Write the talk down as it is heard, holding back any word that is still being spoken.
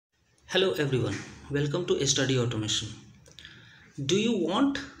Hello everyone, welcome to Study Automation. Do you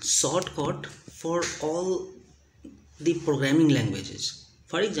want shortcut for all the programming languages?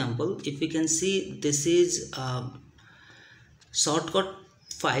 For example, if we can see, this is a shortcut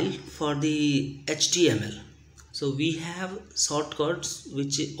file for the HTML. So we have shortcuts,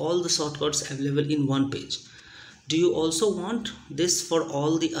 which all the shortcuts available in one page. Do you also want this for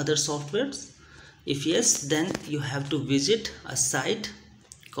all the other softwares? If yes, then you have to visit a site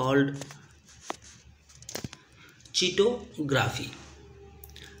called Cheatography,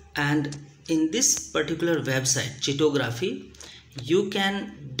 and in this particular website Cheatography, you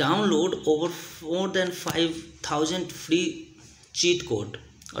can download over more than 5,000 free cheat code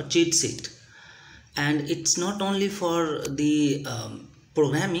or cheat sheet. And it's not only for the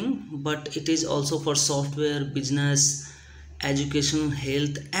programming, but it is also for software, business, education,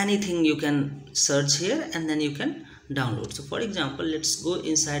 health, anything you can search here and then you can download. So for example, let's go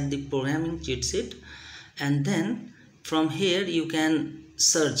inside the programming cheat sheet, and then from here you can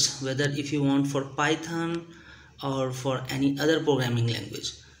search whether if you want for Python or for any other programming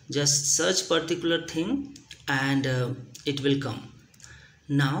language. Just search particular thing and it will come.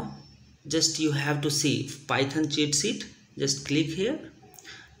 Now just you have to see Python cheat sheet. Just click here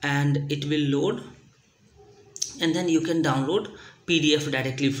and it will load, and then you can download PDF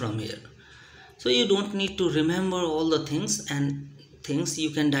directly from here. So you don't need to remember all the things, and things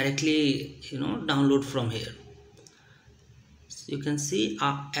you can directly download from here. So you can see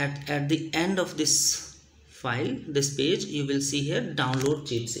at the end of this file, this page, you will see here download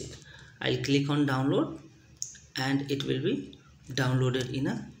cheat sheet. I'll click on download and it will be downloaded in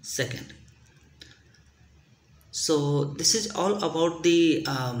a second. So this is all about the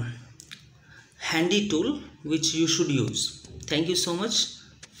handy tool which you should use. Thank you so much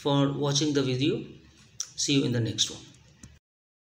for watching the video. See you in the next one.